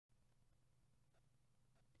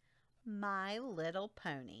My Little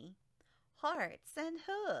Pony, Hearts and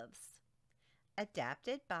Hooves,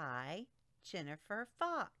 adapted by Jennifer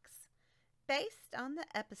Fox, based on the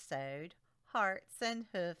episode Hearts and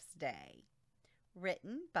Hooves Day,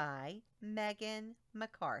 written by Megan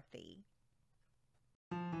McCarthy.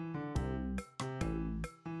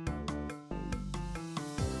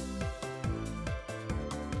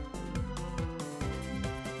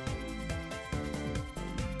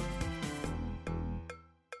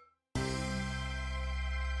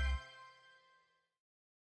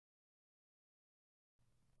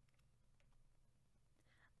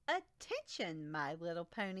 Attention, My Little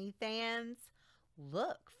Pony fans!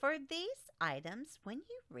 Look for these items when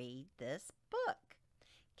you read this book.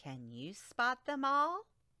 Can you spot them all?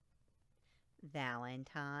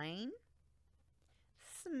 Valentine,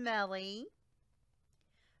 Smelly,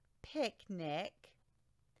 Picnic,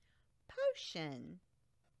 Potion.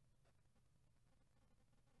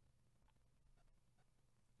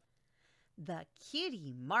 The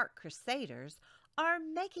Cutie Mark Crusaders are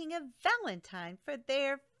making a Valentine for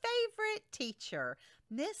their favorite teacher,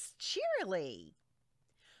 Miss Cheerilee.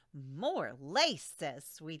 More lace, says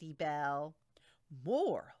Sweetie Belle.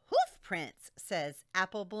 More hoof prints, says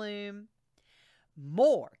Apple Bloom.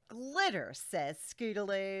 More glitter, says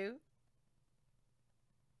Scootaloo.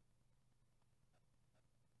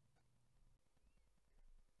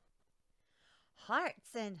 Hearts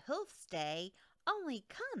and Hooves Day only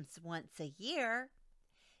comes once a year.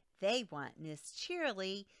 They want Miss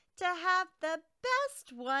Cheerilee to have the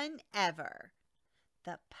best one ever.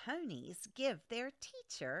 The ponies give their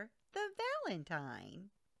teacher the Valentine.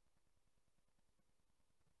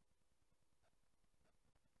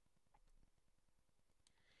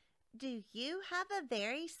 Do you have a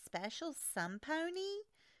very special sun pony?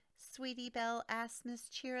 Sweetie Belle asked Miss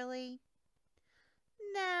Cheerilee.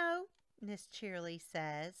 No, Miss Cheerilee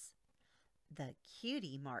says. The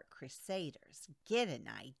Cutie Mark Crusaders get an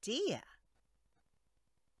idea.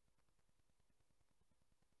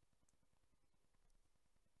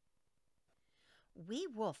 We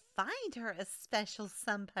will find her a special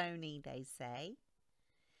sun pony, they say.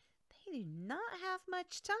 They do not have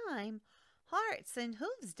much time. Hearts and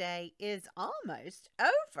Hooves Day is almost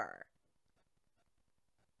over.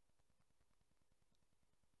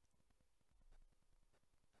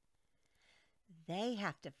 They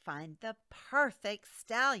have to find the perfect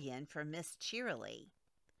stallion for Miss Cheerilee.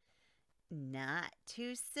 Not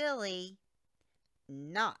too silly,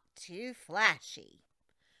 not too flashy,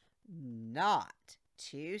 not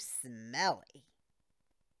too smelly.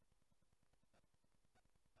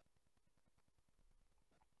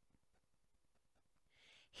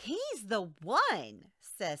 He's the one,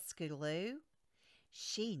 says Scootaloo.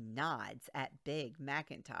 She nods at Big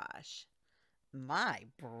Macintosh. My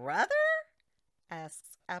brother?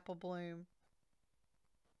 Asks Apple Bloom.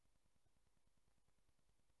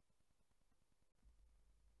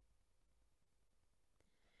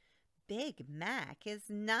 Big Mac is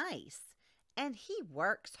nice, and he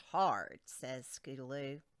works hard, says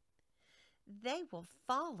Scootaloo. They will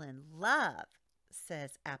fall in love,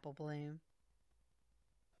 says Apple Bloom.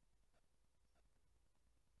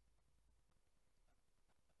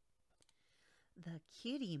 The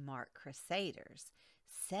Cutie Mark Crusaders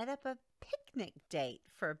set up a picnic date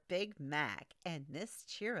for Big Mac and Miss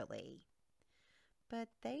Cheerilee, but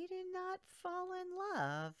they did not fall in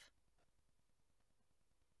love.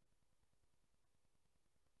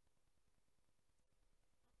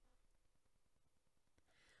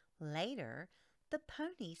 Later, the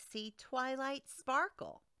ponies see Twilight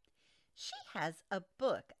Sparkle. She has a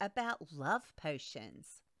book about love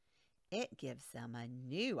potions. It gives them a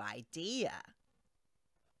new idea.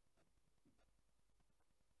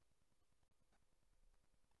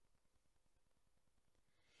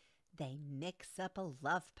 They mix up a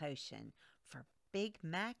love potion for Big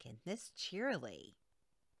Mac and Miss Cheerilee.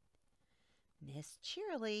 Miss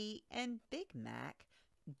Cheerilee and Big Mac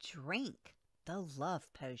drink the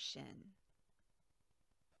love potion.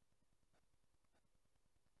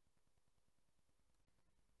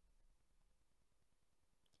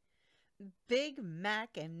 Big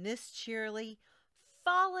Mac and Miss Cheerilee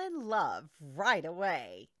fall in love right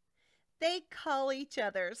away. They call each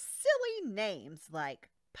other silly names like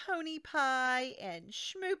Pony Pie and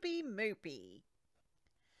Schmoopy Moopy.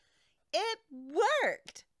 It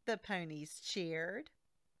worked, the ponies cheered.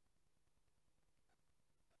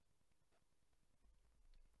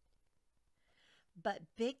 But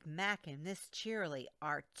Big Mac and Miss Cheerilee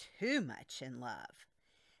are too much in love.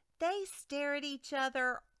 They stare at each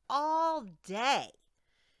other all day.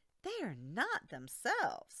 They are not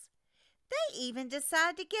themselves. They even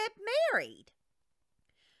decide to get married.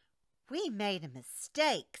 "We made a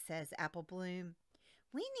mistake," says Apple Bloom.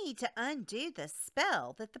 "We need to undo the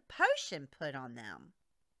spell that the potion put on them."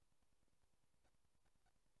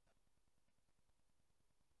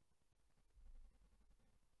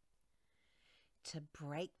 To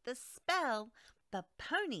break the spell, the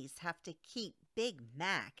ponies have to keep Big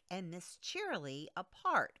Mac and Miss Cheerilee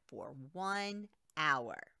apart for 1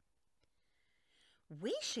 hour.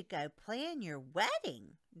 "We should go plan your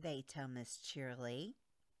wedding," they tell Miss Cheerilee.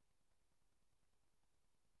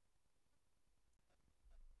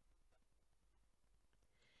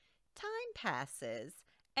 Time passes,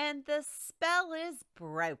 and the spell is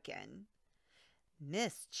broken.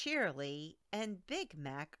 Miss Cheerilee and Big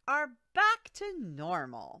Mac are back to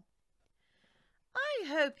normal. I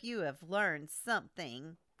hope you have learned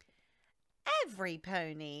something. Every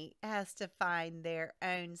pony has to find their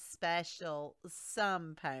own special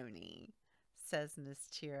some pony, says Miss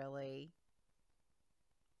Cheerilee.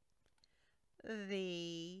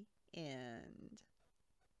 The end.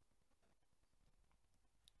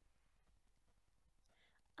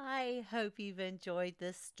 I hope you've enjoyed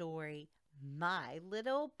this story, My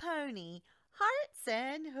Little Pony, Hearts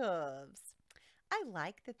and Hooves. I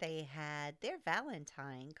like that they had their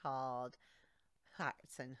Valentine called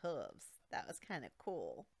Hearts and Hooves. That was kind of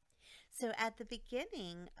cool. So at the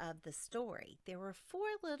beginning of the story, there were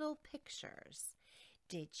 4 little pictures.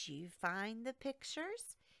 Did you find the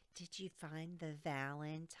pictures? Did you find the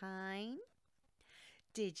Valentine?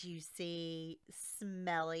 Did you see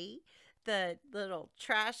Smelly, the little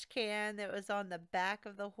trash can that was on the back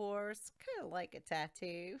of the horse? Kind of like a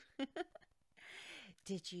tattoo.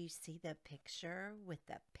 Did you see the picture with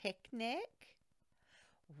the picnic?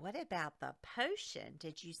 What about the potion?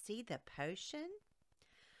 Did you see the potion?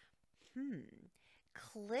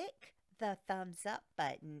 Click the thumbs up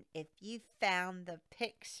button if you found the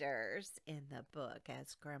pictures in the book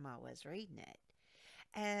as Grandma was reading it.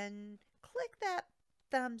 And click that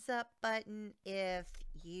thumbs up button if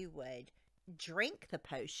you would drink the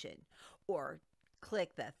potion, or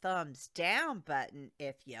click the thumbs down button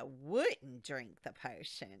if you wouldn't drink the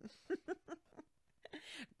potion.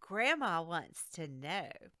 Grandma wants to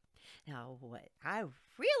know. Now, what I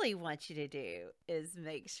really want you to do is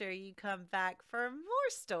make sure you come back for more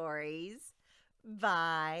stories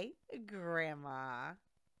by Grandma.